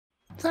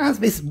So as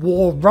this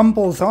war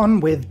rumbles on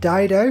with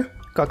Dido,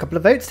 got a couple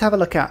of votes to have a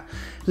look at.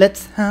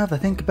 Let's have a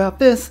think about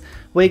this.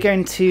 We're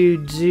going to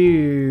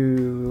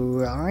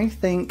do, I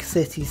think,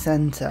 city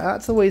centre.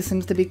 That always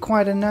seems to be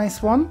quite a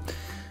nice one.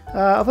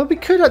 Although we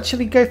could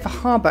actually go for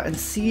harbour and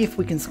see if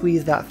we can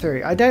squeeze that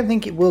through. I don't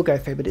think it will go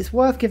through, but it's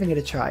worth giving it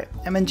a try.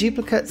 And then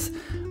duplicates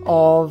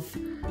of...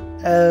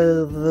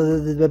 oh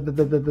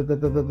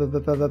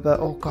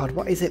god,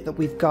 what is it that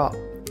we've got?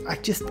 I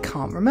just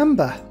can't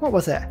remember. What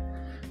was it?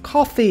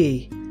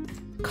 Coffee.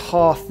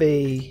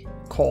 Coffee.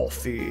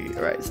 Coffee.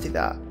 Right, let's do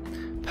that.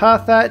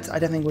 Perfect. I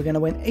don't think we're going to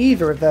win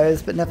either of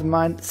those, but never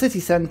mind. City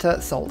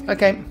centre, salt.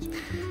 Okay.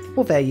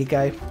 Well, there you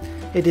go.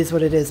 It is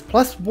what it is.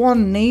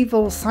 +1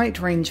 naval sight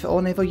range for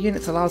all naval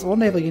units allows all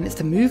naval units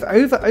to move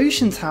over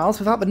ocean tiles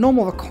without the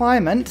normal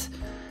requirement.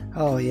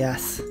 Oh,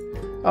 yes.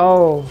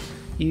 Oh,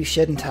 you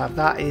shouldn't have.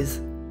 That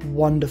is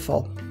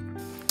wonderful.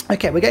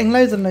 Okay, we're getting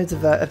loads and loads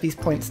of these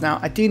points now.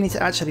 I do need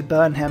to actually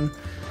burn him,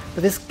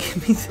 but this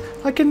means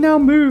I can now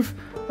move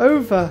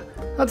over.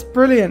 That's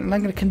brilliant, and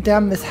I'm going to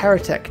condemn this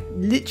heretic,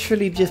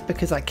 literally just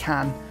because I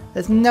can.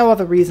 There's no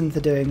other reason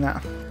for doing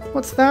that.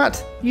 What's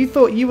that? You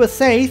thought you were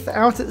safe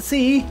out at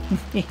sea?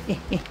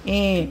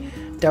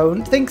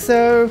 Don't think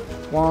so.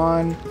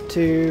 1,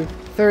 2,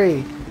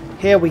 3.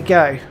 Here we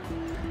go.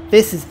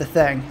 This is the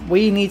thing.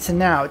 We need to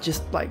now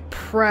just like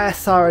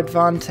press our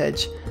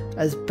advantage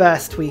as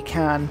best we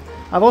can.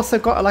 I've also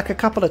got like a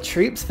couple of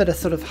troops that are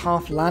sort of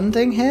half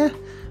landing here,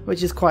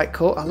 which is quite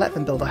cool. I'll let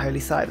them build a holy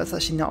site. That's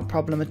actually not a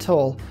problem at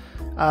all.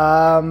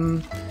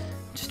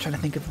 Just trying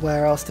to think of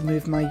where else to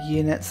move my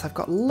units. I've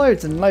got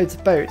loads and loads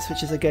of boats,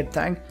 which is a good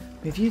thing.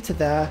 Move you to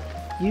there,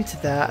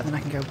 and then I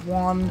can go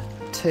 1,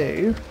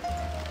 2,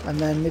 and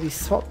then maybe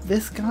swap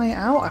this guy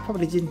out. I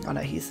probably didn't. Oh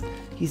no, he's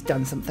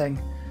done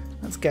something.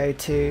 Let's go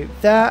to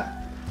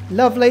there.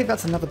 Lovely.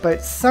 That's another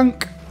boat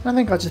sunk. I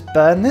think I'll just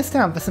burn this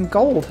down for some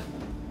gold.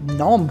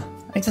 Nom.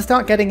 I need to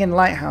start getting in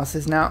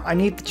lighthouses now. I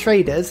need the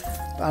traders,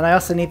 and I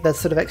also need the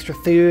sort of extra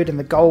food and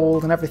the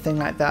gold and everything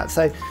like that.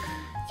 So,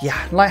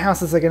 yeah,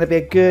 lighthouses are going to be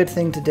a good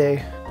thing to do.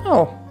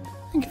 Oh,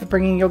 thank you for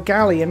bringing your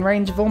galley in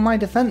range of all my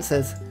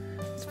defences.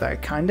 It's very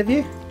kind of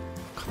you.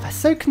 God, they're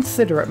so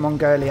considerate,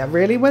 Mongolia,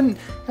 really, when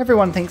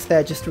everyone thinks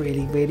they're just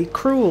really, really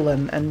cruel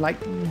and like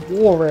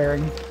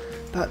war-rearing.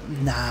 But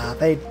nah,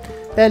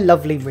 they're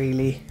lovely,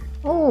 really.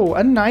 Oh,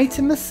 a night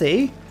in the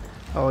sea?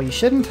 Oh, you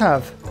shouldn't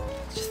have.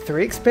 It's just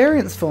 3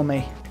 experience for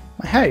me.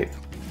 My hope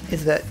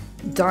is that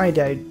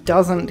Dido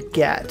doesn't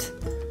get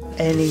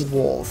any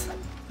walls.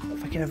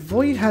 If I can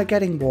avoid her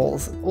getting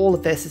walls, all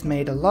of this is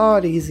made a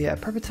lot easier.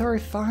 Preparatory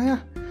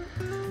fire?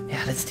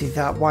 Yeah, let's do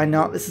that. Why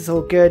not? This is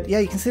all good. Yeah,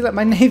 you can see that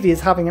my navy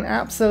is having an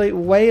absolute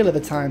whale of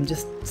a time,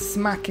 just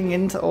smacking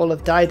into all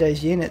of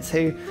Dido's units,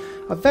 who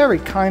are very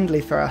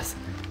kindly for us.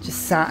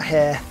 Just sat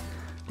here,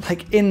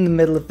 like in the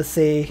middle of the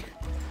sea,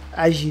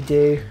 as you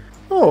do.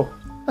 Oh,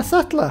 a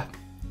settler.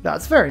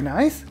 That's very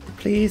nice.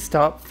 Please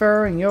stop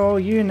throwing your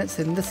units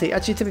in the sea.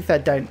 Actually, to be fair,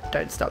 don't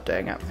stop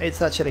doing it.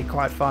 It's actually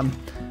quite fun,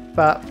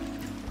 but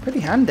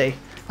pretty handy.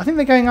 I think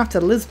they're going after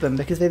Lisbon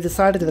because they've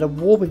decided that a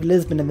war with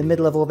Lisbon in the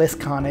middle of all this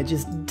carnage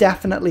is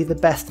definitely the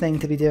best thing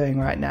to be doing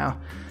right now.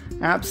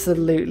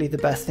 Absolutely the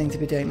best thing to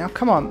be doing. Now,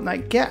 come on,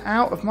 like, get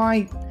out of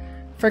my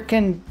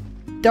frickin'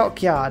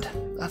 dockyard.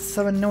 That's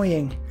so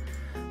annoying.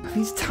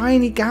 These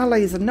tiny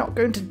galleys are not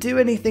going to do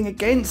anything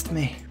against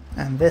me.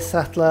 And this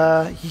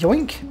settler,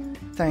 yoink.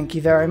 Thank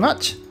you very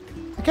much.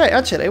 Okay,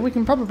 actually, we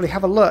can probably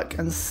have a look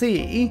and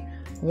see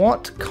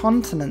what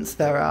continents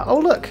there are. Oh,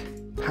 look.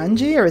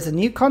 Pangaea is a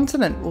new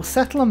continent. We'll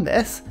settle on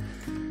this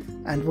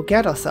and we'll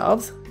get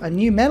ourselves a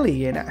new melee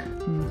unit.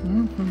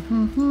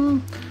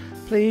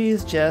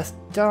 Please just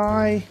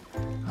die.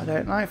 I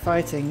don't like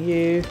fighting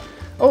you.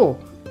 Oh,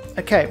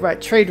 okay, right,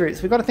 trade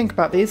routes. We've got to think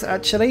about these,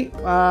 actually.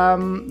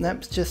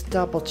 Let's just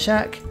double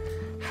check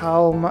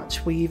how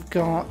much we've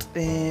got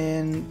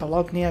in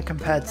Bologna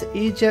compared to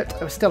Egypt.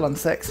 We're still on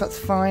 6, that's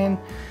fine.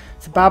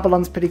 So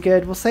Babylon's pretty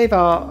good. We'll save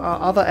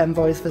our other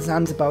envoys for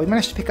Zanzibar. We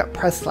managed to pick up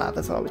Preslav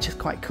as well, which is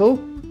quite cool.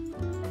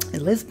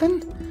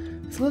 Lisbon?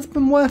 Is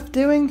Lisbon worth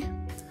doing?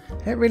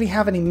 I don't really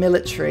have any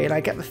military, and I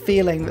get the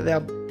feeling that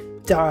they'll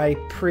die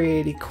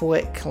pretty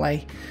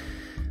quickly.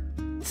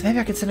 So maybe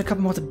I could send a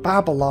couple more to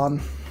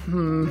Babylon.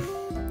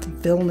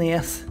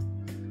 Vilnius.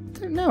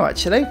 Don't know,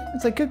 actually.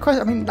 It's a good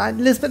question. I mean,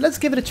 Lisbon, let's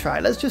give it a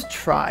try. Let's just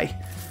try.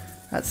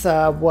 That's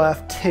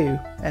worth 2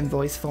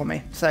 envoys for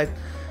me. So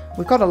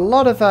we've got a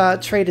lot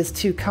of traders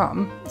to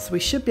come, so we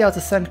should be able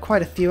to send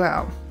quite a few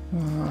out.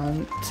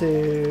 1,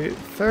 2,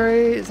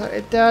 3. Is that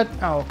it, Dad?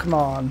 Oh, come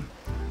on.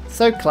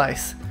 So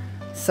close.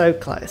 So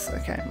close.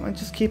 Okay, we're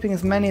just keeping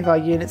as many of our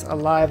units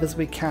alive as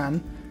we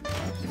can.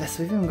 Yes,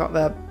 we've even got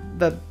the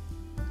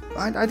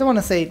I don't want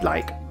to say,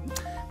 like,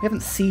 we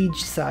haven't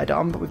siege side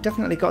on, but we've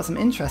definitely got some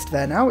interest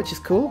there now, which is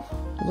cool.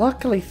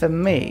 Luckily for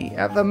me,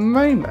 at the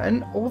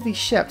moment, all these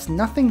ships,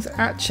 nothing's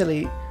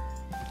actually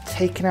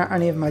taken out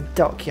any of my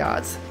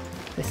dockyards.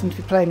 They seem to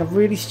be playing a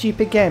really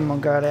stupid game,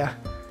 Mongolia.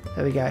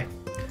 There we go.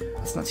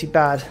 That's not too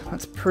bad.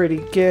 That's pretty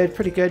good,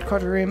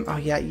 Quadrireme. Oh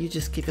yeah, you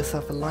just give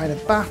yourself a line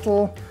of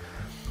battle.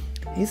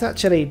 He's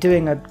actually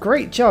doing a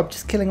great job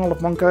just killing all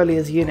of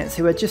Mongolia's units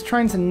who are just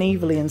trying to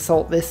navally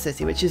insult this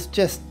city, which is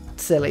just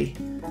silly.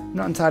 I'm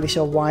not entirely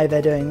sure why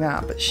they're doing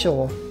that, but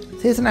sure. So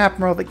here's an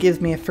admiral that gives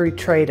me a free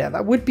trader.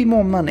 That would be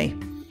more money.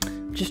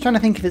 I'm just trying to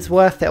think if it's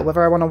worth it, or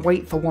whether I want to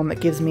wait for one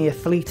that gives me a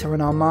fleet or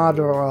an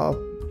armada or a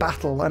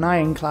battle, an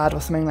ironclad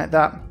or something like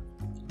that.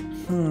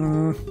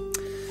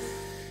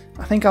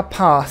 I think I'll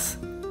pass.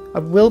 I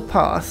will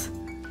pass.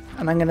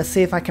 And I'm going to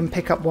see if I can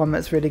pick up one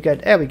that's really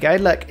good. There we go.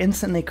 Look,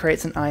 instantly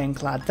creates an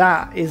ironclad.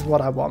 That is what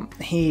I want.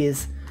 He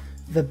is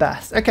the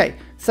best. Okay,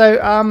 so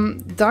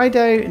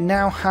Dido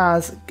now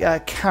has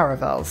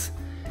caravels.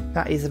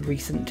 That is a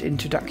recent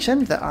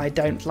introduction that I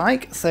don't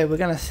like. So we're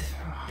going to...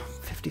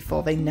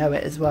 54, they know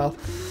it as well.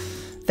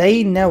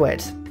 They know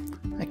it.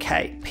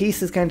 Okay,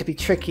 peace is going to be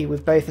tricky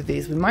with both of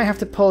these. We might have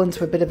to pull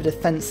into a bit of a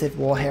defensive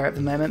war here at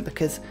the moment,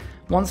 because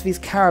once these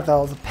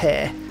caravels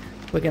appear,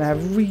 we're going to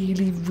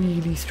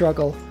really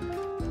struggle.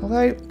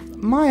 Although,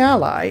 my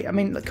ally, I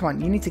mean, look, come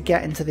on, you need to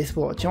get into this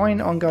war.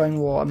 Join ongoing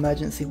war,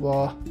 emergency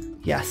war.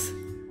 Yes.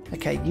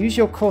 Okay, use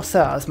your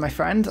corsairs, my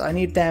friend. I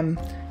need them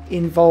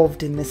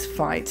involved in this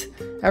fight.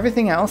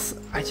 Everything else,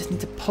 I just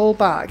need to pull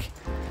back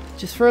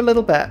just for a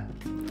little bit,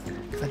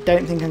 because I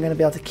don't think I'm going to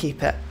be able to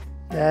keep it.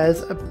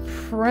 There's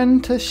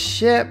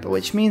apprenticeship,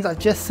 which means I've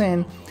just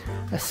seen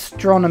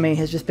astronomy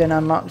has just been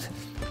unlocked.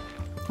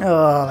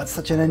 Oh, that's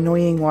such an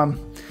annoying one.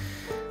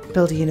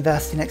 Build a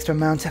university next to a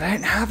mountain. I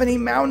don't have any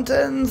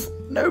mountains.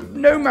 No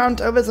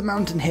mountain. Oh, there's a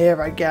mountain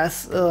here, I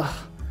guess. Ugh.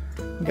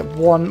 I'll get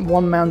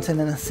one mountain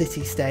in a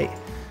city-state.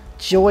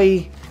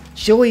 Joy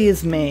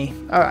is me.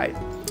 All right.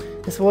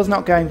 This war's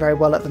not going very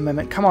well at the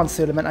moment. Come on,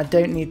 Suleiman. I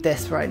don't need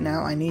this right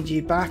now. I need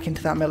you back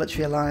into that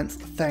military alliance.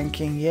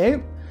 Thanking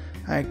you.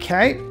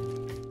 Okay.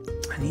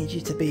 I need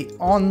you to be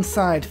on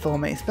side for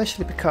me,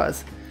 especially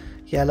because,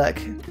 yeah, look,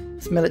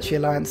 this military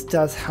alliance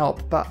does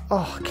help, but,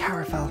 oh,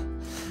 Caravel.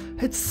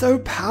 It's so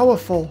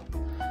powerful.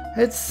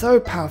 It's so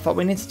powerful.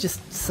 We need to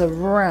just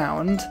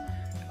surround,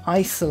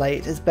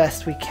 isolate as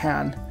best we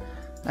can.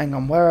 Hang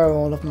on, where are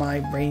all of my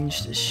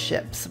ranged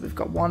ships? We've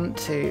got 1,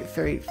 2,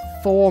 3,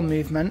 4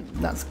 movement.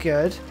 That's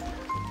good.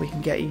 We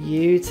can get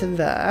you to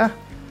there.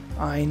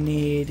 I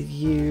need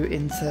you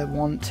into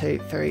 1, 2,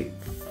 3,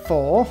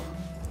 4.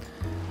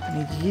 I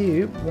need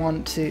you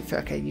 1, 2, 3.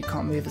 Okay, you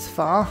can't move as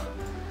far.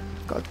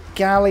 I've got a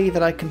galley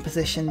that I can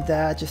position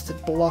there just to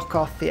block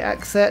off the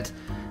exit.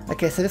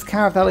 Okay, so this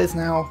caravel is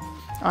now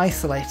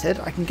isolated.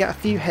 I can get a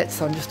few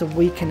hits on just to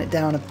weaken it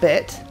down a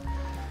bit.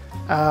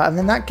 And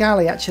then that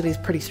galley actually is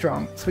pretty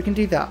strong, so we can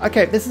do that.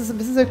 Okay, this is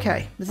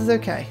okay. This is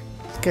okay.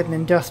 Let's get an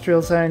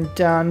industrial zone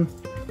done.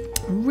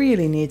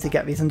 Really need to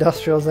get these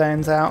industrial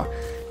zones out.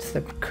 Just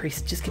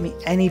increase. Just give me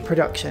any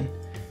production.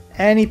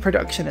 Any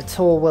production at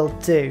all will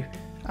do.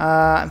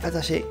 In fact,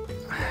 actually,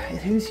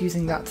 who's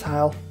using that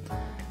tile?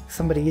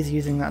 Somebody is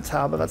using that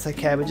tile, but that's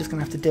okay. We're just going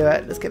to have to do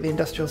it. Let's get the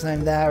industrial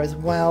zone there as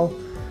well.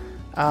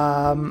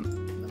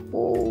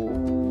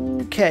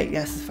 Okay,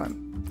 yes, it's fine.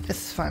 This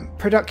is fine.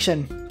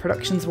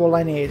 Production's all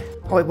I need.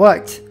 Oh, it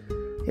worked.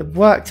 It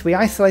worked. We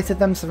isolated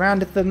them,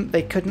 surrounded them.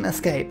 They couldn't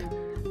escape.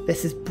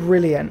 This is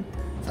brilliant.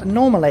 It's a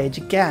normal age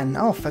again.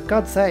 Oh, for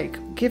God's sake.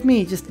 Give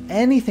me just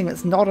anything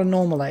that's not a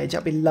normal age.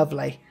 That'd be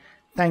lovely.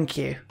 Thank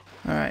you.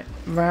 Alright,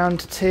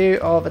 round 2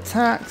 of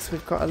attacks.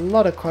 We've got a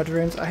lot of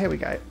quadriremes. Oh, here we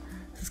go.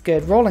 This is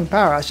good. Rolling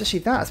barrage. Actually,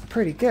 that's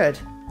pretty good.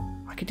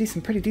 I could do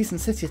some pretty decent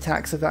city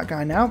attacks with that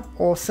guy now.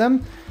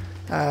 Awesome.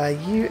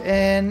 You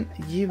in.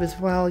 You as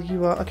well.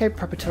 You are... Okay,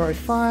 preparatory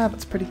fire.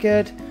 That's pretty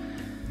good.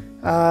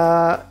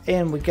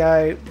 In we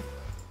go.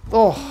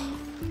 Oh,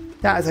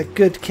 that is a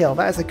good kill.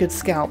 That is a good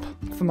scalp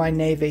for my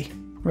navy.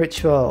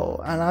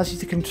 Ritual allows you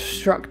to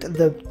construct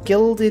the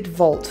Gilded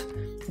Vault.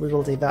 We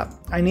will do that.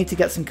 I need to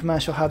get some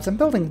commercial hubs. I'm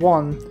building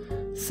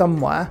one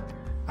somewhere,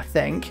 I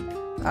think.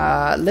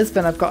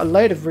 Lisbon, I've got a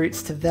load of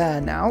routes to there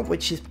now,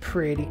 which is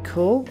pretty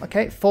cool.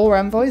 Okay, 4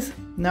 envoys.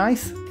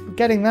 Nice. We're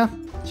getting there.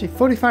 Actually,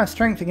 45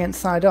 strength against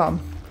Sidon.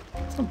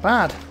 It's not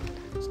bad.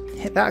 Just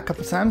hit that a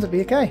couple of times, it'll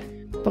be okay.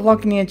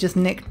 Bologna just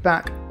nicked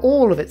back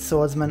all of its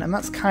swordsmen, and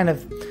that's kind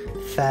of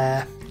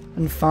fair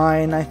and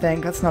fine, I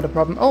think. That's not a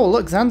problem. Oh,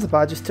 look,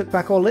 Zanzibar just took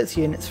back all its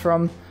units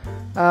from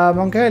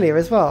Mongolia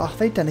as well. Oh,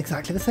 they've done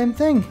exactly the same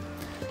thing.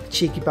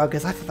 Cheeky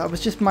buggers. I thought that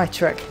was just my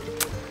trick.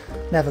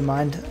 Never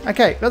mind.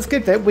 Okay, that's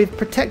good though. We've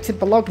protected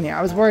Bologna.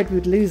 I was worried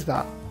we'd lose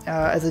that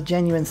as a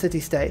genuine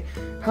city-state.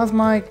 How's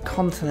my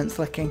continents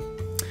looking?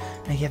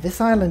 Now, yeah, this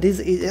island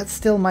it's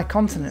still my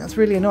continent. That's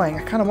really annoying.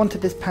 I kind of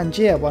wanted this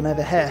Pangaea one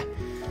over here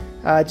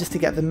just to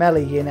get the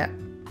melee unit.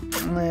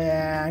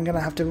 Yeah, I'm going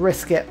to have to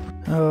risk it.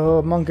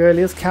 Oh,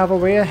 Mongolia's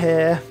cavalry are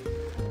here.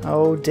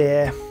 Oh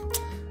dear.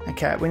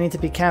 Okay, we need to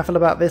be careful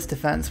about this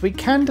defense. We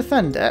can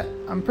defend it.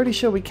 I'm pretty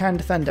sure we can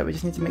defend it. We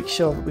just need to make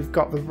sure that we've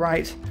got the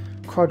right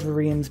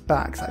quadriremes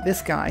backs. Like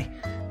this guy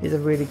is a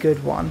really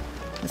good one.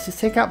 Let's just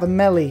take out the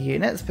melee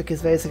units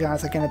because those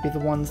guys are going to be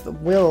the ones that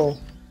will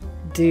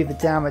do the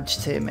damage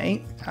to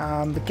me.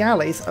 The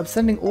galleys, I'm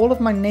sending all of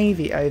my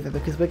navy over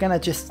because we're going to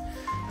just...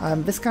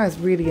 this guy's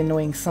really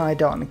annoying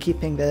side on,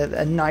 keeping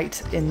a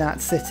knight in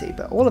that city.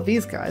 But all of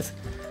these guys,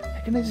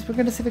 we're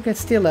going to see if we can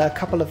steal a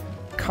couple of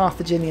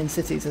Carthaginian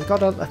cities. I've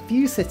got a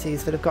few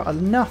cities that have got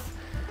enough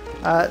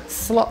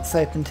slots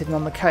open to them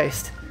on the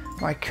coast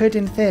where I could,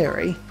 in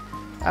theory,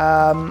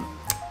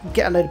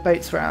 get a load of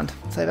boats around.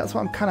 So that's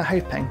what I'm kind of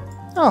hoping.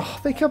 Oh,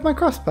 they killed my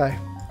crossbow.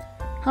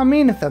 How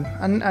mean of them.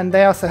 And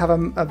they also have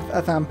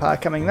a vampire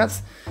coming.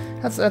 That's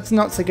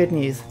not so good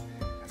news.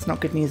 That's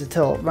not good news at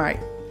all. Right.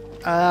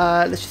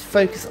 Let's just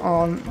focus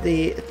on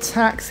the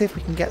attack, see if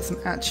we can get some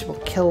actual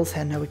kills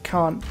here. No, we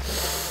can't.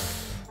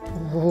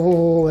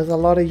 Oh, there's a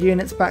lot of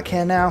units back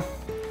here now.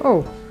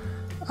 Oh,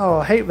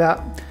 I hate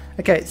that.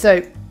 Okay,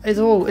 so it's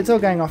all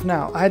going off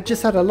now. I had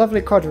just had a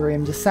lovely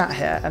quadrireme just sat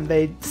here, and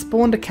they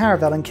spawned a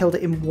caravel and killed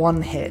it in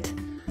one hit.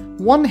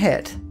 One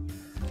hit.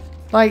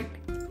 Like,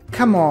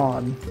 come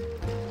on.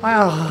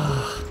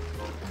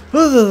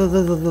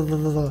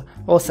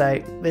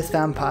 Also, this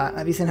vampire.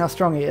 Have you seen how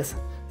strong he is?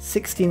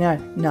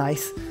 69.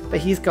 Nice. But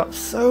he's got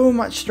so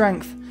much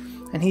strength.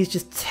 And he's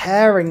just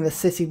tearing the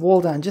city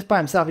wall down just by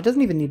himself. He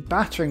doesn't even need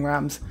battering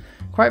rams.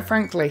 Quite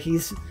frankly,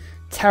 he's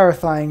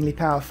terrifyingly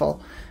powerful.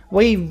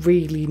 We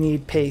really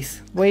need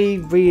peace. We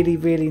really,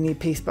 really need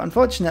peace. But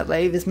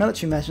unfortunately, this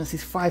military emergency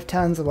is 5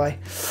 turns away.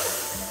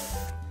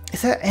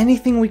 Is there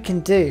anything we can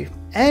do?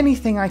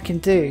 Anything I can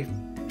do?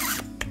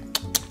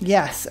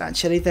 Yes,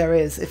 actually there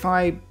is. If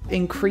I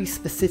increase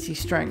the city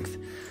strength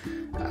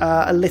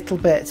a little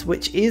bit,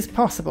 which is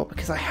possible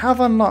because I have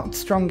unlocked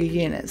stronger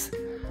units.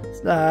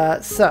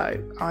 So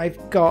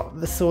I've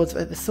got the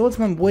swordsman. The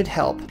swordsman would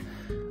help.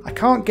 I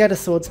can't get a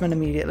swordsman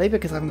immediately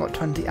because I haven't got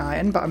 20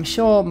 iron, but I'm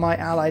sure my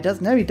ally does.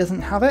 No, he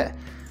doesn't have it.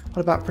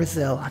 What about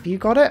Brazil? Have you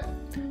got it?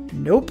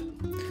 Nope.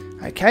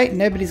 Okay,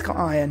 nobody's got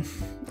iron.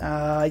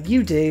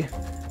 You do.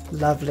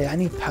 Lovely. I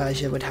knew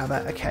Persia would have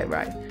it. Okay,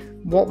 right.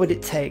 What would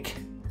it take?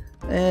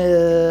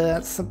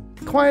 That's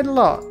quite a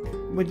lot.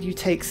 Would you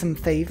take some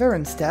favour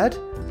instead?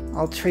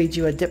 I'll trade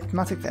you a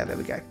diplomatic there. There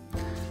we go.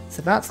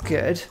 So that's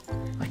good.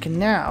 I can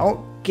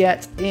now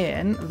get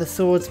in the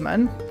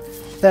swordsman.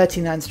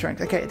 39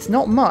 strength. Okay, it's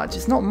not much.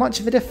 It's not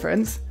much of a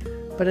difference,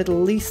 but it at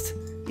least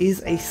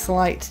is a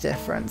slight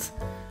difference.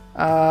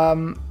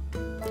 Does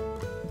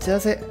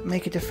it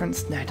make a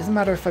difference? No, it doesn't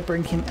matter if I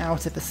bring him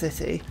out of the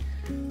city.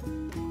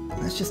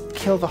 Let's just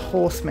kill the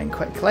horsemen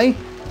quickly,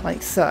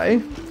 like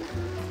so.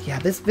 Yeah,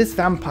 this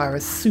vampire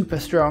is super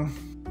strong.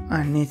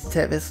 I need to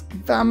take this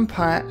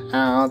vampire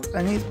out,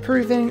 and he's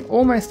proving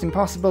almost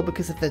impossible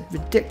because of the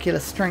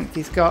ridiculous strength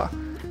he's got.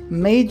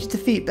 Major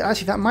defeat, but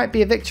actually that might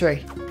be a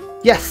victory.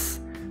 Yes!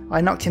 I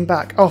knocked him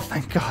back. Oh,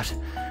 thank God.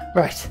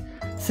 Right.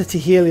 City,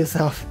 heal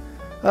yourself.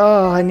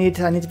 Oh, I need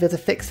to be able to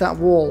fix that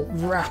wall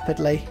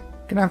rapidly.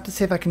 Gonna have to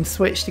see if I can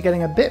switch to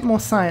getting a bit more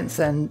science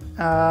and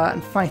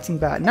fighting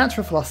back.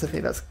 Natural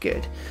philosophy, that's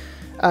good.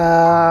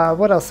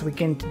 What else are we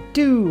going to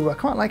do? I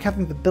quite like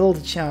having the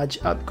builder charge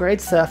upgrade.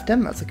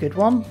 Serfdom, that's a good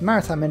one.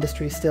 Maritime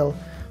industry still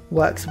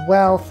works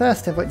well.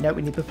 Thirst, no,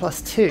 we need a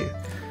 +2.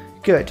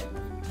 Good.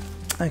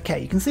 Okay,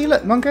 you can see,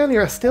 look,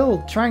 Mongolia are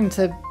still trying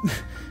to...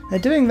 They're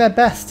doing their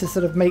best to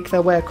sort of make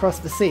their way across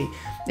the sea.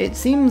 It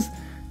seems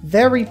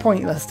very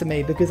pointless to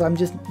me because I'm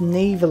just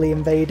navally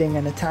invading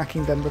and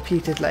attacking them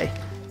repeatedly.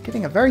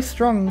 Getting a very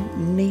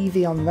strong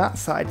navy on that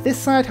side. This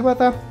side,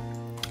 however,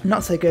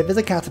 not so good. There's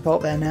a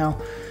catapult there now.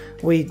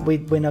 We're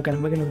going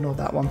to ignore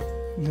that one.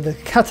 The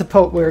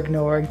catapult we're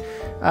ignoring.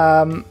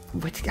 We're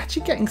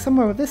actually getting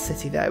somewhere with this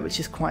city though, which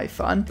is quite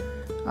fun.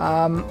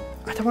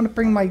 I don't want to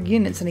bring my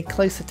units any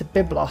closer to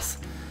Byblos.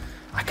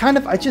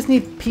 I just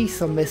need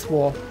peace on this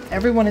war.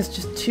 Everyone is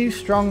just too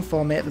strong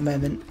for me at the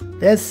moment.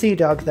 There's Sea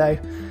Dog though.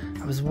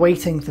 I was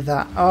waiting for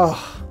that.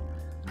 Oh,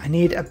 I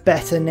need a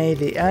better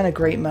navy and a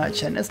great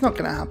merchant. It's not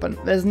going to happen.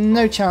 There's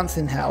no chance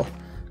in hell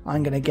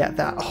I'm going to get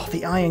that. Oh,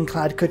 the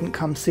Ironclad couldn't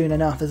come soon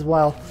enough as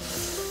well.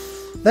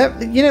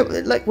 You know,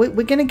 like we're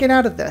going to get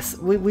out of this.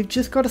 We've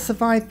just got to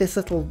survive this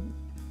little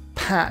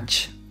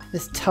patch,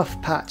 this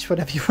tough patch,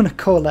 whatever you want to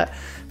call it.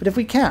 But if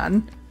we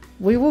can,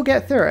 we will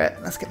get through it.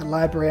 Let's get the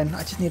library in. I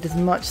just need as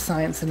much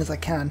science in as I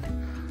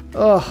can.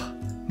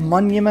 Ugh,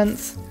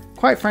 monuments.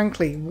 Quite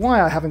frankly,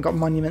 why I haven't got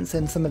monuments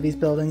in some of these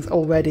buildings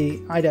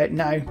already, I don't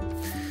know.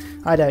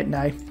 I don't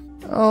know.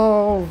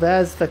 Oh,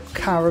 there's the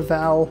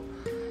caravel.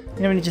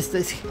 You know,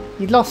 when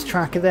you lost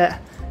track of it.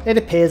 It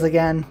appears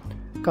again.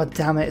 God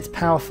damn it, it's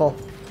powerful.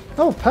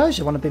 Oh,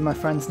 Persia want to be my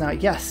friends now.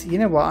 Yes, you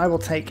know what? I will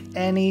take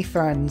any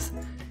friends.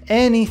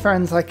 Any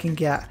friends I can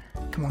get.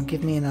 Come on,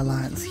 give me an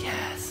alliance.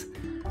 Yes.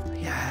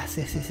 Yes, yes.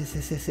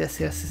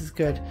 This is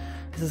good.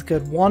 This is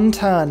good. One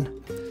turn.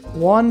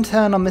 One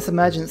turn on this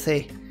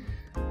emergency.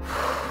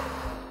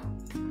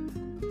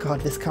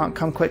 God, this can't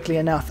come quickly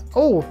enough.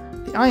 Oh,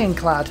 the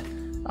Ironclad.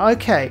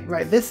 Okay,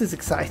 right, this is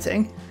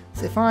exciting.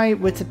 So if I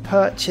were to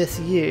purchase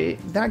you,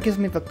 that gives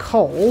me the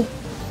coal.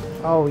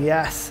 Oh,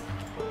 yes.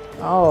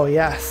 Oh,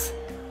 yes.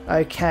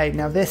 Okay,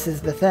 now this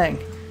is the thing.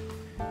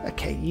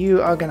 Okay,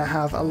 you are going to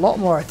have a lot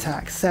more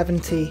attack.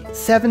 70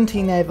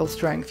 naval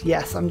strength.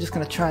 Yes, I'm just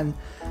going to try and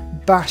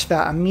bash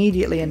that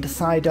immediately into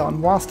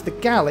Sidon, whilst the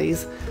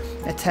galleys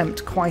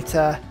attempt quite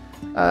an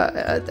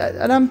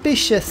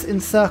ambitious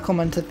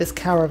encirclement of this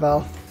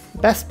caravel.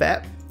 The best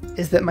bet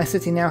is that my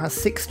city now has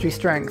 60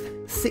 strength.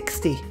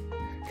 60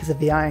 because of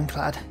the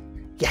ironclad.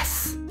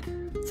 Yes,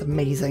 it's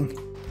amazing.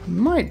 I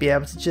might be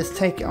able to just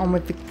take it on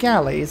with the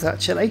galleys,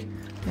 actually,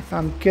 if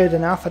I'm good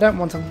enough. I don't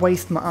want to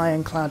waste my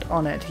ironclad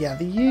on it. Yeah,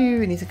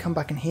 you need to come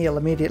back and heal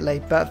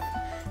immediately, but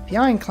the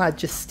ironclad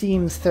just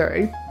steams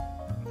through,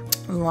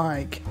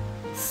 like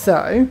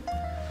so.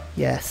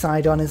 Yeah,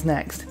 Sidon is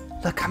next.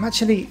 Look,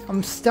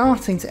 I'm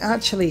starting to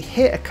actually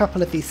hit a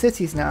couple of these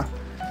cities now,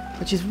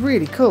 which is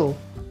really cool.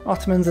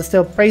 Ottomans are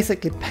still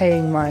basically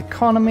paying my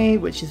economy,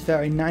 which is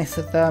very nice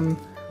of them.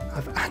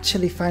 I've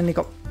actually finally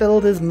got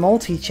builders,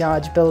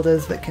 multi-charge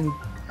builders that can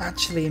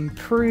actually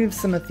improve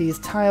some of these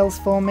tiles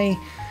for me,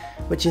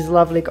 which is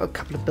lovely. Got a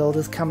couple of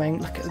builders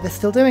coming. Look, they're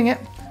still doing it.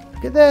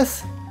 Look at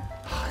this.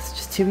 Oh, it's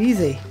just too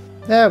easy.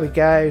 There we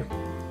go.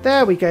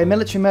 There we go.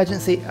 Military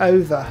emergency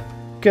over.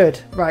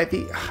 Good. Right.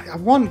 I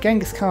want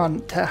Genghis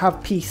Khan to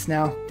have peace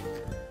now.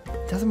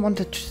 Doesn't want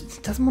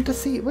to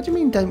cede. What do you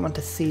mean don't want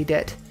to cede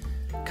it?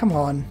 Come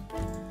on.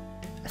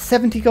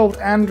 70 gold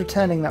and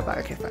returning that back.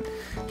 Okay, fine.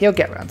 He'll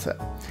get around to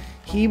it.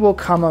 He will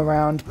come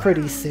around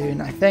pretty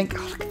soon, I think.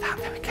 Oh, look at that.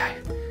 There we go.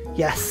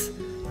 Yes.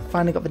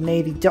 Finally got the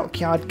Navy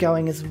dockyard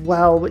going as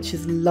well, which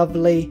is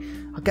lovely.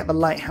 I'll get the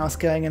lighthouse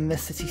going in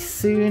this city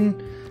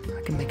soon.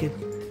 I can make a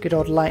good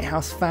old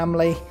lighthouse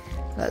family.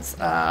 Let's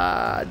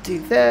do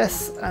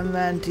this and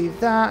then do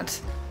that.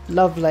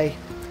 Lovely.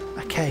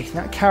 Okay,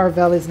 that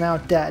caravel is now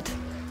dead.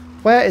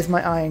 Where is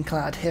my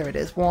ironclad? Here it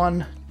is.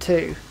 1,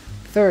 2,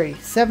 3.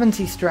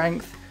 70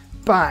 strength.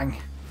 Bang.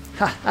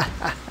 Ha ha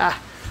ha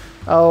ha.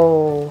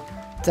 Oh,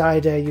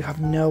 Dido, you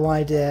have no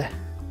idea.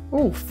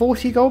 Oh,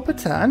 40 gold per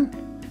turn.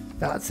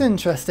 That's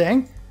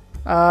interesting.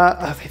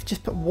 They've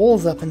just put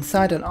walls up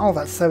inside and oh,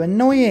 that's so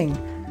annoying.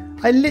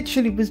 I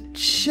literally was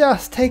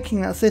just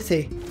taking that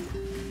city.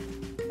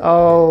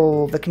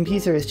 Oh, the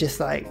computer is just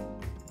like,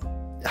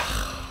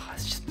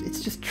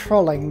 it's just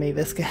trolling me,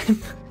 this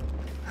game.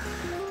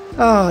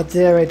 Oh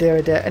dear, oh dear,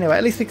 oh dear. Anyway,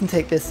 at least we can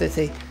take this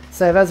city.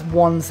 So there's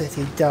one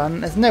city done.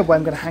 There's no way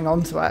I'm going to hang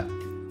on to it.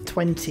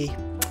 20.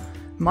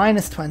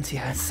 Minus 20.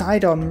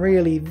 Sidon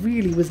really,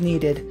 really was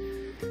needed.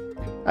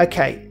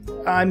 Okay,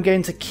 I'm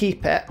going to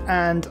keep it,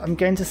 and I'm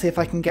going to see if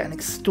I can get an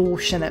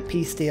extortionate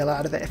peace deal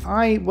out of it. If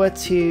I were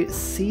to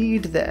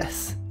cede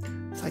this,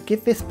 so I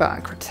give this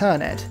back,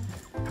 return it,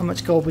 how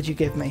much gold would you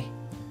give me?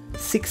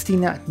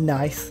 69.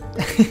 Nice.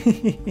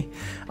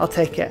 I'll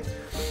take it.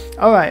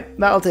 Alright,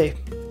 that'll do.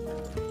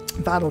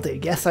 That'll do.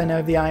 Yes, I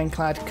know the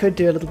ironclad could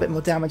do a little bit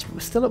more damage, but we're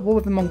still at war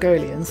with the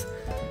Mongolians.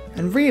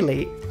 And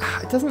really,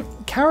 it doesn't.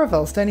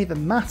 Caravels don't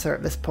even matter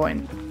at this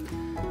point.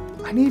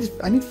 I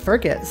need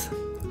frigates.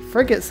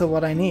 Frigates are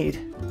what I need.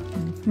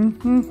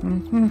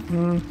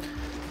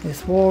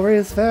 This war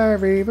is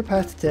very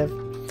repetitive.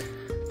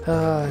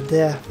 Oh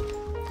dear.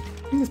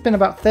 I think it's been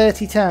about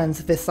 30 turns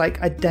of this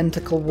like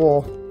identical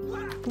war.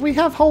 But we've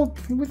held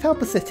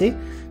the city.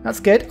 That's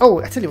good.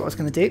 Oh, I tell you what I was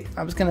going to do.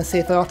 I was going to see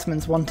if the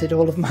Ottomans wanted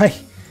all of my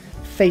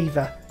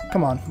favour.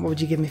 Come on, what would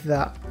you give me for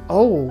that?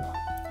 Oh,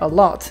 a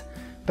lot.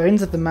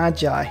 Bones of the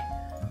Magi.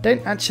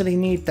 Don't actually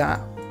need that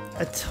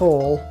at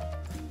all.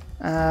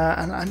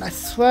 And I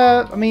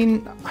swear, I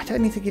mean, I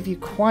don't need to give you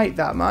quite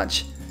that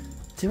much.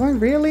 Do I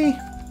really?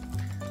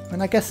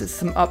 And I guess it's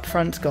some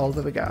upfront gold.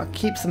 There we go. I'll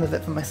keep some of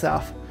it for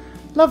myself.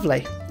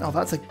 Lovely. Oh,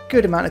 that's a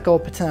good amount of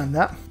gold per turn,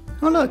 that.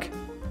 Oh, look.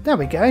 There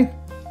we go.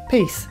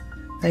 Peace.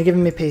 They're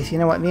giving me peace. You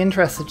know what? In the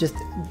interest of just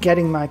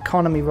getting my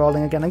economy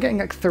rolling again, I'm getting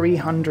like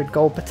 300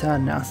 gold per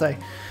turn now, so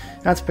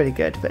that's pretty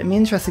good. But in the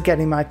interest of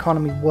getting my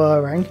economy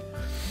whirring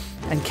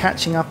and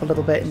catching up a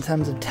little bit in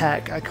terms of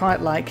tech, I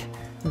quite like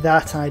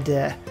that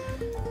idea.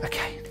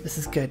 Okay, this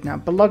is good. Now,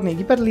 Bologna,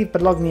 you better leave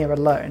Bologna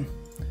alone.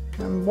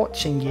 I'm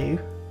watching you.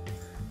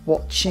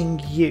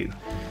 Watching you.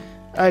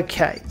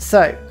 Okay,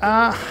 so,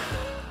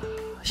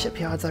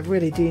 shipyards I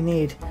really do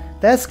need.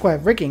 There's square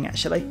rigging,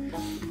 actually.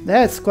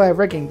 There's square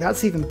rigging.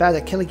 That's even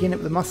better. Kill a unit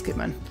with a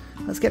musketman.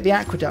 Let's get the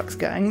aqueducts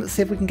going. Let's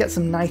see if we can get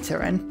some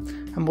niter in.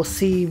 And we'll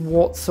see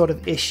what sort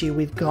of issue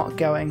we've got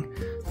going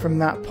from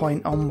that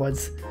point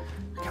onwards.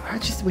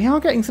 We are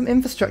getting some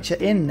infrastructure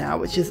in now,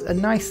 which is a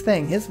nice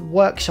thing. Here's a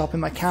workshop in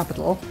my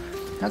capital.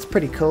 That's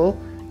pretty cool.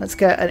 Let's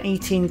get an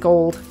 18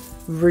 gold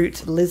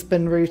route,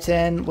 Lisbon route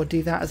in. We'll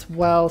do that as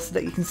well so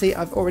that you can see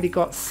I've already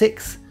got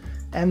 6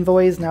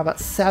 envoys. Now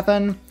that's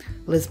 7.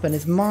 Lisbon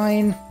is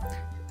mine.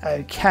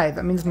 Okay,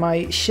 that means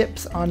my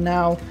ships are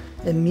now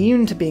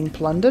immune to being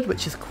plundered,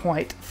 which is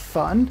quite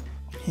fun.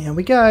 Here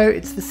we go.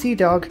 It's the Sea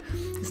Dog.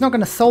 It's not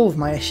going to solve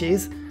my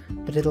issues,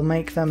 but it'll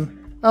make them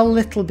a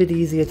little bit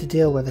easier to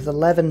deal with. There's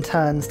 11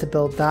 turns to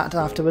build that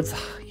afterwards.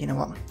 You know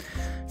what?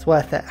 It's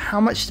worth it.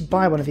 How much to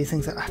buy one of these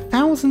things?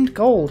 1,000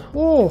 gold.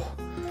 Oh,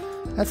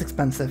 that's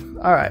expensive.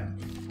 All right.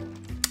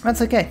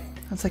 That's okay.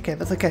 That's okay.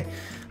 That's okay.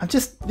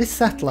 This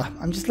settler.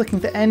 I'm just looking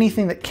for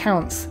anything that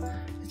counts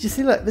Did you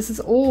see, look, this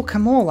is all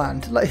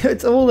Camorland. Like,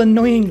 it's all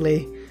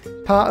annoyingly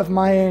part of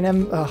my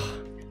own...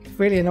 oh,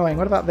 really annoying.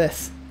 What about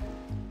this?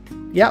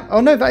 Yep. Oh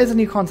no, that is a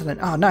new continent.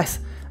 Oh, nice.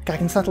 Okay, I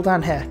can settle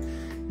down here.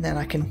 And then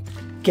I can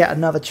get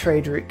another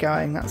trade route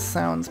going. That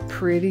sounds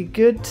pretty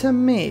good to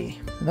me.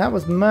 That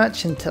was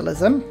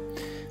mercantilism,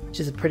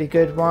 which is a pretty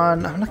good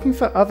one. I'm looking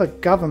for other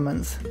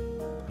governments.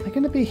 Are they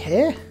going to be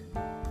here?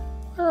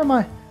 Where am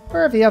I?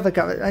 Where are the other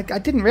governments? I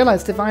didn't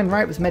realise Divine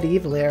Right was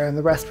medieval era and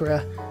the rest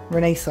were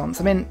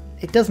Renaissance. I mean,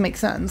 it does make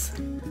sense.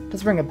 It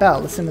does ring a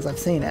bell as soon as I've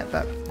seen it,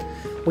 but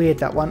weird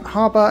that one.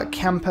 Harbour,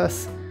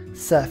 campus,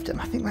 serfdom.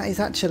 I think that is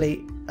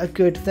actually a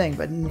good thing,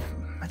 but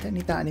I don't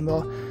need that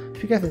anymore.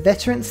 Should we go for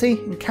veterancy,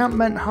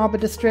 encampment, harbour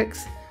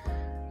districts,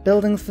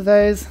 buildings for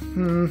those?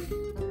 Don't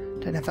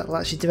know if that will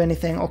actually do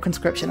anything. Or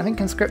conscription. I think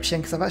conscription,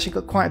 because I've actually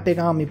got quite a big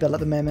army bill at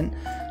the moment.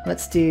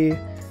 Let's do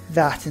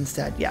that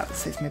instead. Yeah, that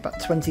saves me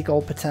about 20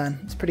 gold per turn.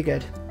 It's pretty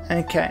good.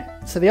 Okay,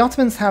 so the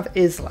Ottomans have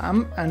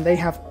Islam, and they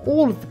have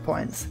all of the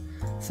points.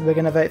 So we're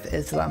going to vote for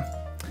Islam,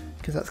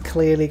 because that's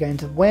clearly going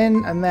to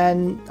win. And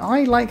then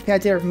I like the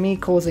idea of me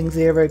causing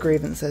 0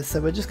 grievances,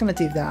 so we're just going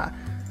to do that.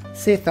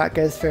 See if that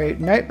goes through.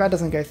 Nope, that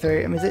doesn't go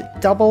through. I mean, is it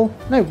double?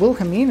 No,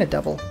 Wilhelmina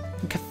double.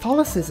 And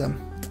Catholicism.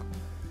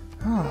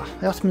 Ah,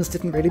 the Ottomans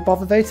didn't really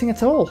bother voting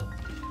at all.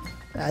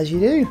 As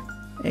you do.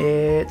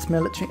 It's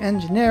military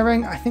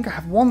engineering. I think I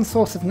have one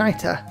source of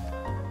niter.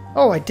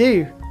 Oh, I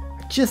do.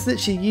 I just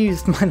literally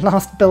used my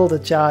last builder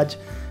charge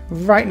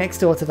right next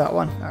door to that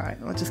one. Alright,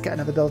 I'll just get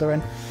another builder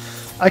in.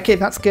 Okay,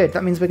 that's good.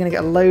 That means we're going to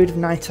get a load of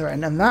niter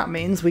in, and that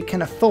means we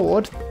can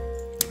afford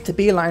to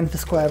beeline for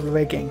square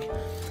rigging.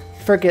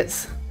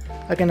 Frigates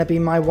are going to be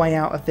my way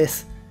out of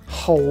this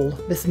hole,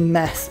 this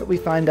mess that we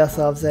find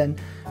ourselves in.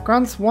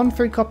 Grants 1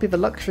 free copy of a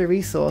luxury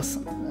resource.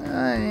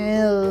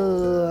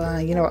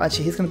 You know what,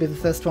 actually, he's going to be the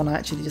first one I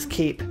actually just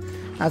keep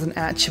as an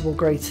actual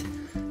great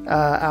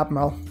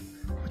admiral.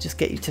 I'll just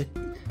get you to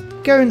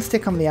go and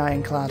stick on the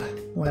ironclad.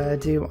 Where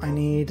do I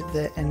need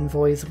the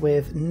envoys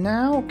with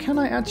now? Can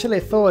I actually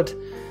afford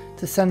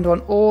to send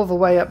one all the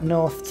way up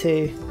north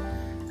to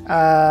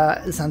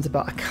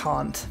Zanzibar? I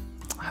can't.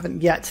 I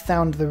haven't yet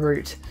found the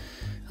route.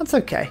 That's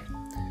okay.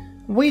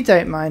 We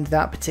don't mind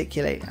that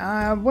particularly.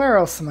 Where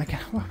else am I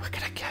going? Where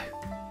could I go?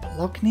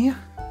 Bologna?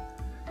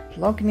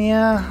 Bologna?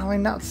 I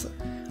mean, that's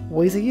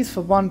always a use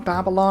for one.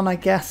 Babylon, I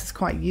guess, is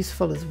quite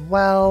useful as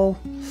well.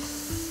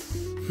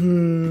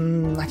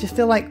 I just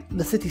feel like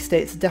the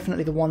city-states are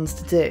definitely the ones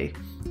to do.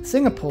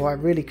 Singapore, I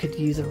really could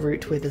use a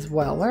route with as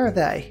well. Where are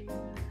they?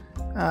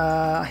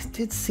 I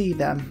did see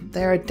them.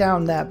 They're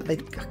down there, but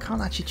I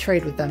can't actually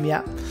trade with them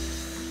yet.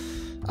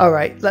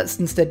 Alright, let's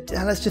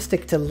just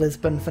stick to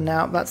Lisbon for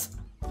now. That's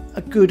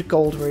a good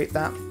gold route,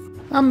 that.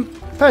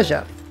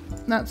 Persia.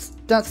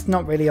 That's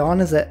not really on,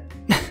 is it?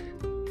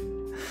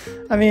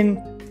 I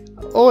mean,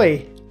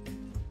 oi.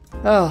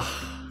 Oh,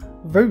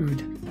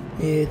 rude.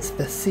 It's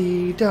the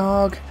Sea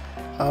Dog.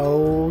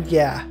 Oh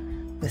yeah,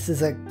 this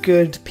is a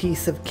good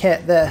piece of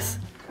kit, this.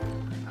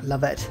 I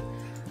love it.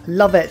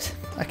 Love it.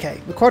 Okay,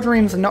 the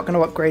quadriremes are not going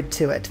to upgrade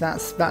to it.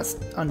 That's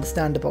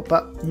understandable.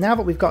 But now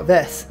that we've got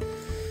this,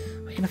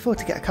 we can afford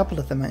to get a couple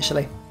of them,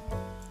 actually.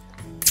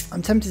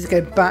 I'm tempted to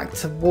go back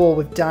to war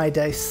with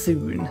Dido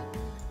soon.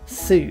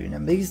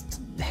 And these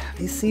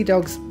Sea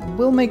Dogs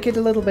will make it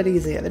a little bit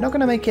easier. They're not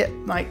going to make it,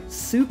 like,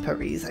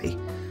 super easy,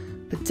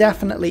 but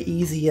definitely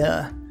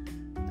easier.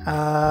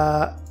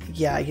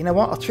 Yeah, you know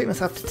what? I'll treat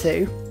myself to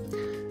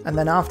 2. And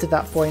then after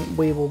that point,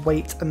 we will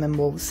wait and then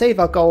we'll save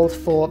our gold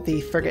for the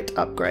frigate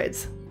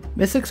upgrades.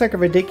 This looks like a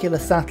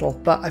ridiculous battle,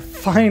 but I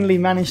finally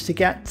managed to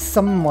get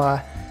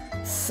somewhere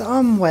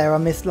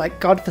on this, like,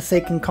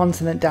 godforsaken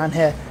continent down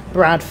here.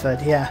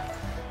 Bradford, yeah.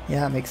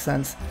 Yeah, that makes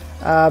sense.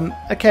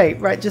 Okay,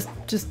 right, just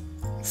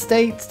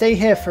stay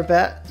here for a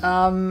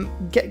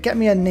bit. Get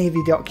me a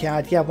navy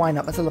dockyard. Yeah, why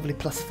not? That's a lovely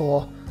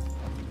 +4.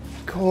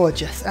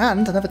 Gorgeous.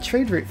 And another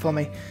trade route for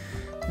me.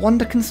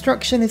 Wonder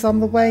construction is on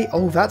the way.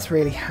 Oh, that's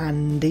really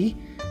handy.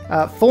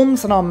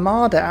 Forms an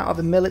armada out of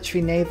a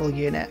military naval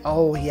unit.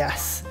 Oh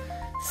yes,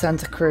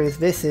 Santa Cruz.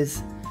 This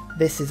is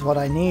what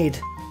I need.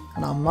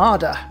 An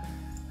armada.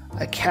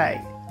 Okay,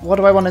 what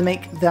do I want to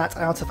make that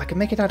out of? I can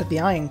make it out of the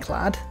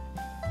ironclad.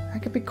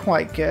 That could be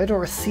quite good.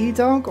 Or a Sea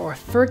Dog, or a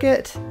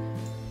frigate.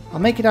 I'll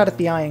make it out of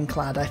the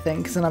ironclad, I think,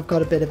 because then I've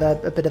got a bit of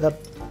a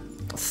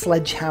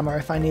sledgehammer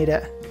if I need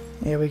it.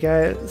 Here we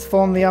go. Let's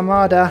form the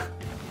armada.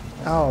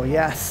 Oh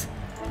yes.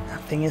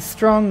 That thing is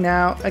strong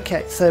now.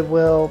 Okay, so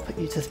we'll put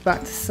you just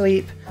back to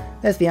sleep.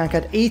 There's the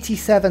ironclad.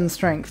 87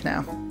 strength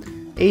now.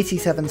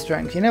 87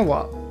 strength. You know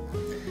what?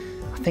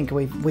 I think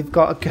we've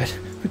got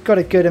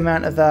a good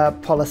amount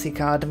of policy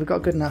card. We've got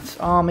a good enough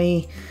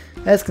army.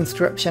 There's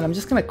conscription. I'm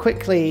just going to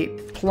quickly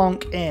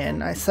plonk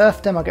in.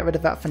 Serfdom, I'll get rid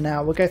of that for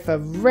now. We'll go for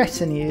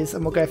retinues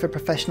and we'll go for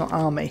professional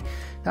army.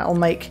 That'll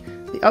make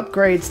the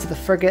upgrades to the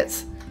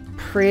frigates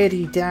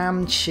pretty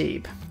damn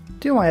cheap.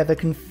 Do I ever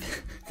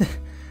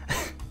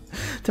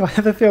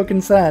feel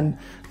concerned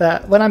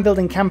that when I'm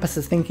building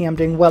campuses thinking I'm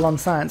doing well on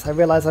science, I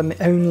realise I'm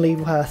the only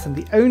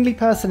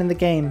person in the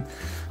game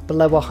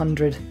below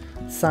 100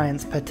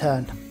 science per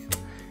turn.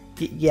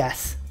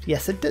 Yes,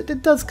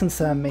 it does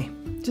concern me.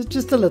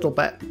 Just a little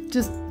bit.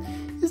 Just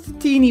a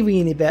teeny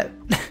weeny bit.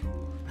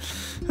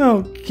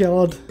 Oh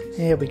god.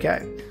 Here we go.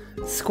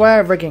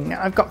 Square rigging.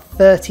 Now I've got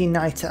 30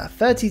 niter.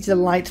 30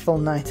 delightful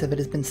niter that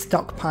has been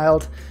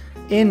stockpiled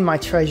in my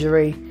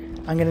treasury.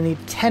 I'm going to need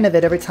 10 of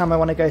it every time I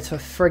want to go to a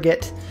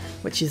frigate,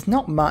 which is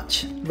not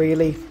much,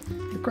 really.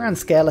 The grand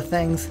scale of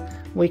things,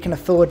 we can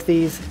afford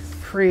these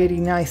pretty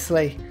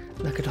nicely.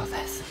 Look at all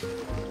this.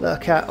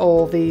 Look at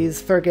all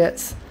these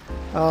frigates.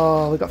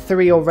 Oh, we've got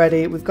 3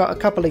 already. We've got a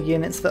couple of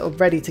units that are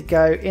ready to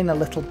go in a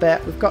little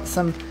bit. We've got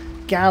some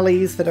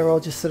galleys that are all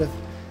just sort of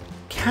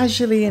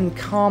casually and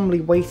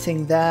calmly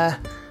waiting there.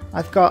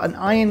 I've got an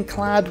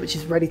ironclad which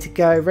is ready to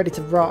go, ready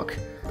to rock.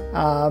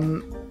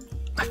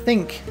 I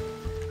think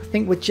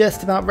we're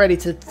just about ready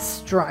to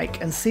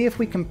strike and see if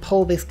we can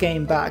pull this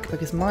game back,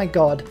 because my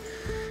god,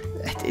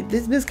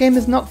 this game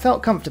has not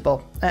felt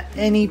comfortable at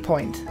any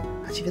point.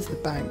 Actually, there's the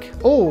bank.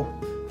 Oh,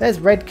 there's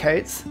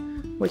redcoats.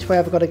 Which way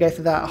have I got to go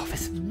for that? Oh,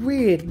 this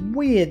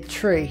weird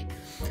tree.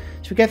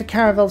 Should we go for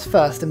caravels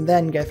first and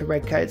then go for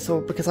redcoats?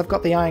 Or because I've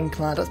got the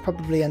ironclad, that's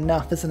probably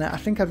enough, isn't it? I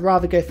think I'd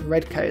rather go for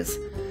redcoats.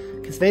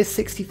 Because there's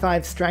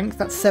 65 strength,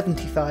 that's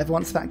 75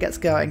 once that gets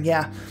going,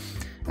 yeah.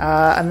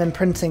 And then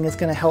printing is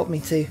going to help me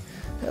to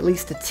at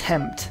least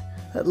attempt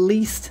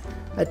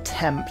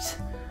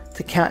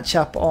to catch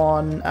up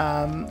on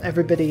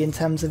everybody in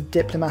terms of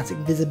diplomatic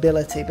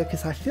visibility,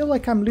 because I feel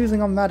like I'm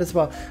losing on that as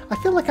well. I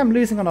feel like I'm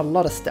losing on a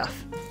lot of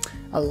stuff.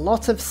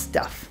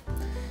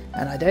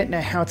 And I don't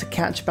know how to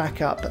catch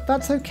back up, but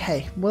that's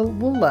okay. We'll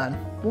learn.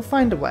 We'll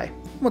find a way.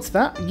 What's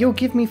that? You'll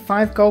give me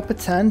 5 gold per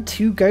turn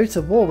to go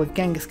to war with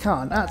Genghis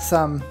Khan.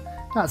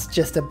 That's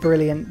just a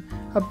brilliant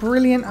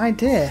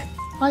idea.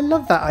 I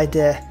love that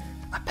idea.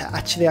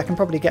 Actually, I can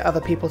probably get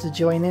other people to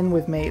join in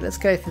with me. Let's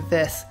go for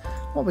this.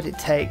 What would it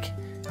take?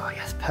 Oh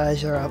yes,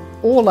 Persia are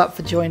all up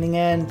for joining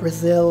in.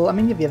 Brazil, I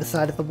mean, you're the other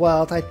side of the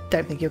world. I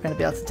don't think you're going to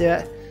be able to do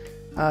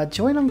it.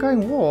 Join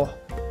ongoing war.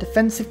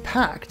 Defensive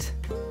pact.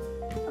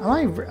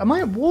 Am I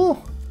at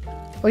war?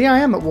 Oh yeah, I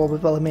am at war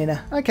with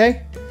Wilhelmina.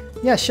 Okay.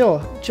 Yeah,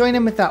 sure. Join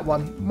in with that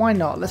one. Why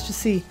not? Let's just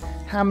see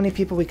how many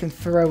people we can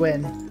throw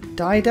in.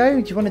 Dido,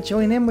 do you want to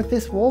join in with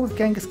this war with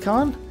Genghis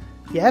Khan?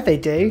 Yeah, they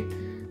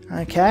do.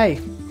 Okay.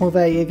 Well,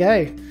 there you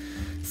go.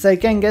 So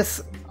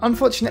Genghis,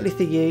 unfortunately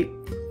for you,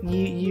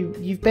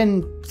 you've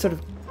been sort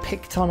of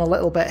picked on a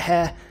little bit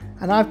here,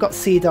 and I've got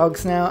sea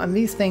dogs now, and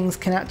these things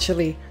can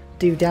actually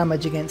do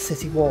damage against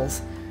city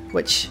walls,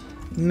 which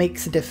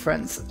makes a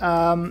difference.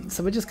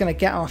 So we're just going to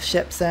get our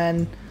ships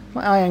in.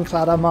 My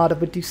ironclad armada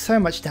would do so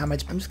much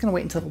damage. I'm just going to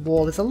wait until the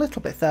wall is a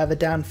little bit further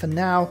down for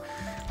now.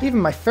 Even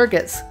my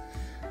frigates,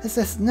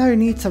 there's no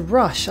need to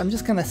rush. I'm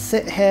just going to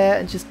sit here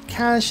and just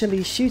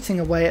casually shooting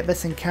away at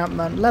this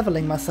encampment,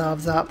 leveling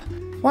myself up.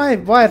 Why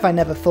have I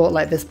never thought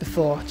like this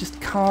before?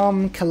 Just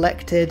calm,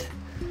 collected.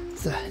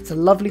 It's a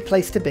lovely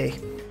place to be.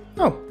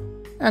 Oh,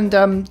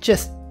 and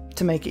just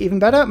to make it even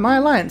better, my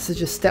alliance has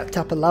just stepped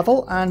up a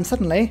level, and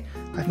suddenly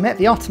I've met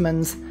the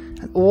Ottomans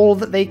and all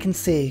that they can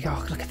see.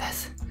 Oh, look at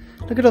this.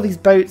 Look at all these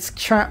boats,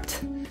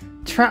 trapped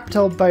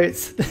old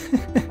boats.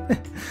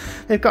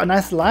 They've got a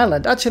nice little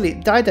island. Actually,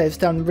 Dido's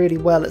done really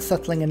well at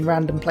settling in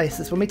random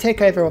places. When we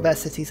take over all their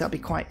cities, that'll be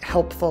quite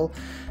helpful.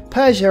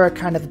 Persia are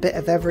kind of a bit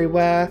of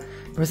everywhere.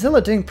 Brazil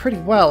are doing pretty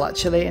well,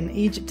 actually, and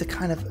Egypt are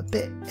kind of a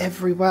bit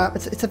everywhere.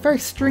 It's a very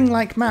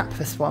string-like map,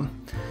 this one.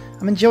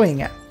 I'm enjoying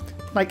it.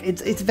 Like,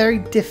 it's very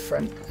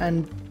different,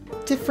 and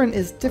different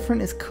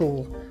is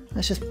cool.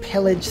 Let's just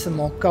pillage some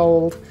more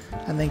gold,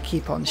 and then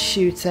keep on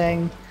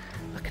shooting.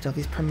 Look at all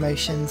these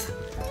promotions.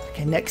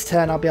 Okay, next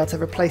turn I'll be able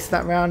to replace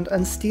that round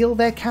and steal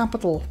their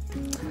capital.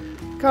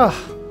 God,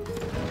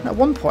 at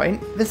one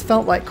point this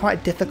felt like quite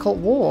a difficult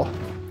war.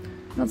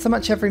 Not so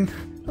much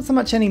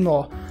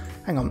anymore.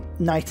 Hang on,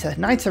 niter.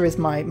 Niter is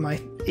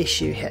my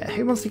issue here.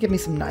 Who wants to give me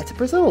some niter?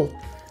 Brazil,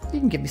 you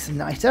can give me some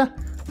niter.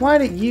 Why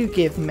don't you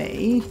give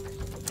me...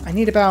 I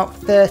need about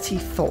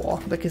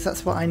 34, because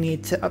that's what I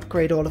need to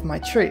upgrade all of my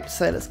troops.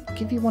 So let's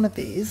give you one of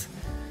these.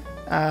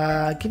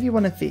 Give you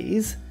one of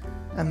these.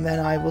 And then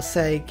I will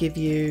say give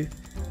you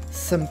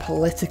some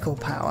political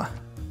power.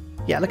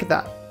 Yeah, look at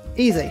that.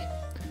 Easy.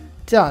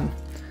 Done.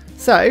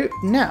 So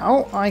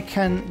now I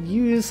can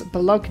use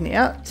Bologna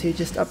to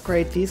just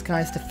upgrade these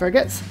guys to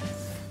frigates.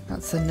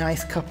 That's a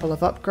nice couple of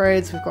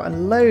upgrades. We've got a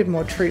load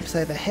more troops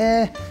over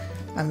here.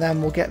 And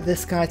then we'll get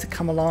this guy to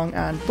come along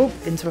and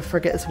boop, into a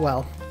frigate as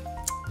well.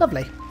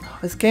 Lovely.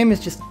 This game is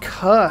just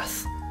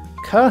curse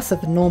of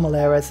the normal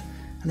eras.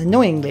 And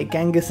annoyingly,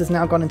 Genghis has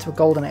now gone into a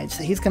golden age,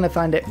 so he's going to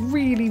find it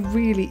really,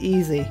 really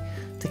easy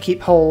to keep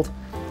hold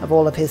of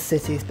all of his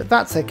cities. But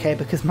that's okay,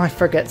 because my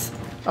frigates,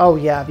 oh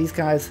yeah, these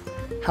guys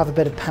have a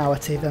bit of power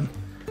to them.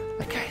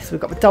 Okay, so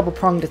we've got the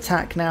double-pronged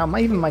attack now.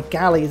 Even my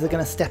galleys are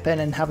going to step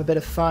in and have a bit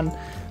of fun.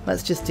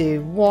 Let's just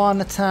do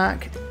 1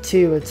 attack,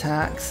 2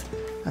 attacks,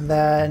 and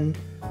then,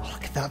 oh,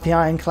 look at that, the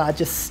ironclad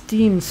just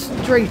steams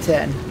straight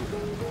in.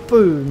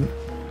 Boom.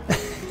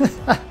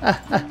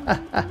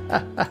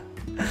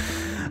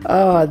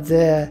 Oh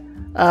dear.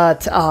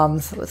 To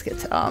arms. Let's get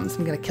to arms.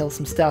 I'm going to kill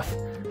some stuff.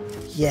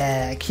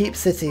 Yeah, keep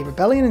city.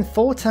 Rebellion in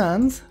 4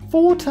 turns.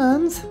 4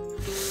 turns?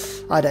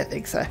 I don't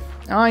think so.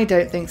 I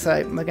don't think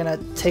so. We're going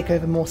to take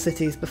over more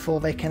cities before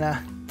they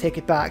can take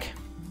it back.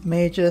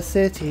 Major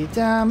city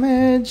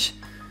damage.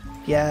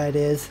 Yeah, it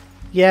is.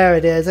 Yeah,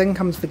 it is. Then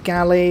comes the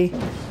galley.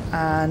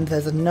 And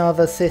there's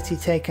another city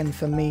taken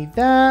for me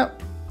there.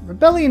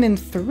 Rebellion in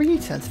 3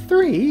 turns.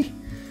 3?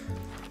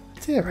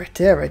 Dear, oh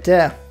dear, oh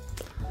dear.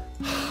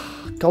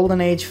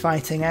 Golden Age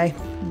fighting, eh?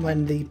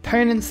 When the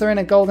opponents are in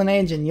a Golden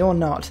Age and you're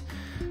not.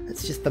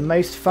 It's just the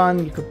most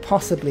fun you could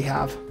possibly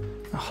have.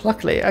 Oh,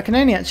 luckily, I can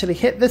only actually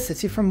hit this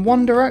city from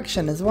one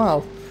direction as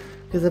well.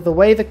 Because of the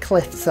way the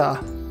cliffs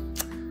are.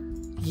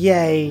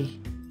 Yay.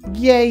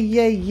 Yay,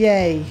 yay,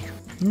 yay.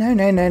 No,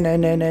 no, no, no,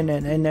 no, no, no,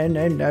 no, no,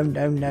 no, no,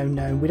 no, no,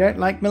 no. We don't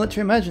like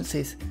military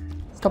emergencies.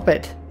 Stop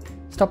it.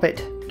 Stop it.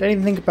 Don't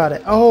even think about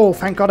it. Oh,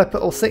 thank God I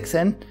put all 6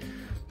 in.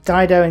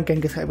 Dido and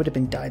Genghis Khan. It would have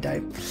been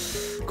Dido.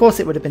 Of course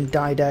it would have been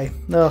Dido.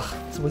 Ugh,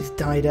 it's always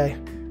Dido.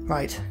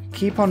 Right,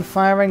 keep on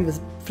firing.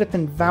 There's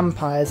flipping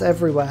vampires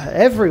everywhere.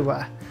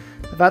 Everywhere.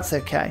 But that's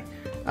okay.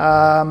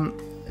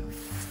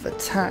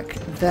 Attack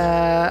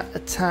there.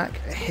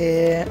 Attack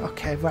here.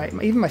 Okay, right.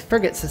 Even my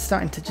frigates are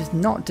starting to just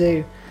not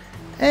do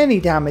any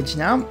damage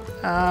now.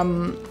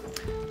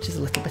 Which is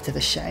a little bit of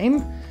a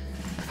shame.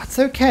 That's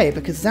okay,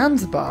 because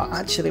Zanzibar,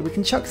 actually, we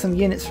can chuck some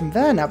units from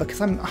there now, because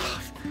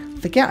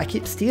forget I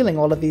keep stealing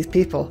all of these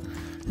people.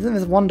 Isn't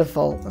this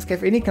wonderful? Let's go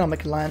for an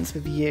economic alliance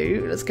with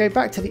you. Let's go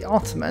back to the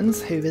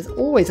Ottomans, who there's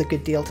always a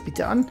good deal to be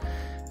done.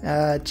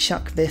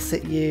 Chuck this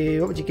at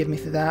you. What would you give me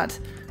for that?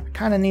 I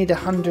kind of need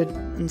 100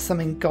 and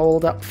something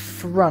gold up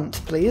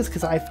front, please,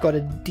 because I've got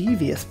a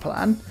devious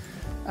plan.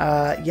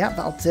 Yeah,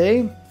 that'll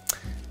do.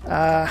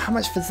 How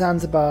much for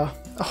Zanzibar?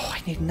 Oh,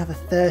 I need another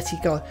 30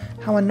 gold.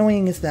 How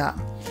annoying is that?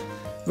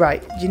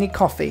 Right, do you need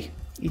coffee?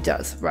 He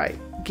does. Right,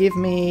 give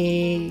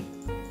me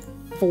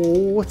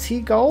 40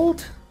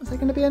 gold? Is that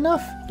going to be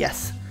enough?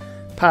 Yes.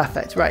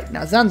 Perfect. Right,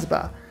 now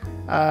Zanzibar.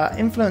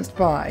 Influenced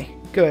by.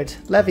 Good.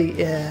 Levy.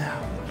 Look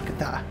at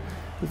that.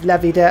 We've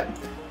levied it.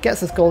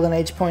 Gets us Golden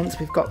Age points.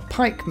 We've got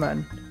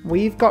pikemen.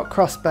 We've got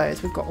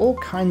crossbows. We've got all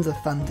kinds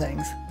of fun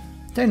things.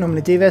 Don't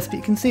normally do this, but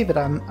you can see that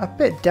I'm a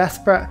bit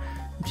desperate.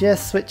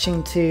 Just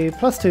switching to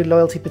 +2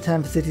 loyalty per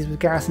turn for cities with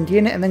garrisoned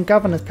unit, and then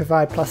governors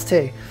provide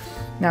 +2.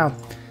 Now,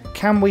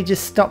 can we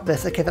just stop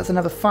this? Okay, that's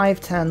another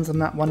 5 turns on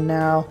that one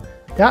now.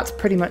 That's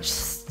pretty much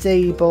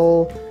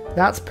stable.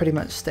 That's pretty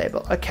much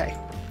stable. Okay.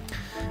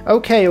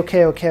 Okay,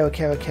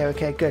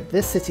 good.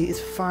 This city is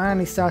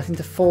finally starting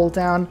to fall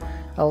down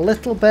a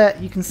little bit.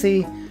 You can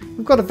see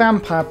we've got a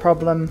vampire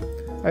problem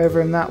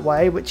over in that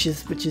way, which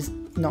is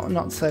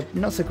not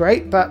so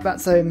great, but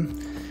that's I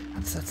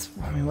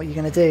mean, what are you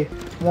gonna do?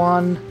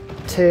 1,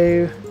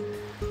 2,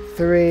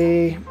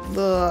 3.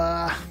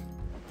 Ugh.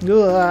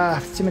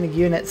 Ugh. Too many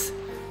units.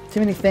 Too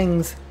many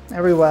things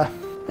everywhere.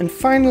 And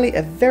finally,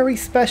 a very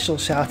special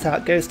shout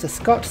out goes to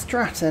Scott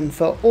Stratton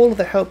for all of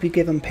the help you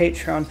give on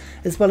Patreon,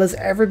 as well as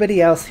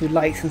everybody else who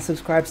likes and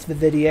subscribes to the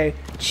video.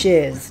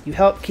 Cheers, you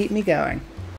help keep me going.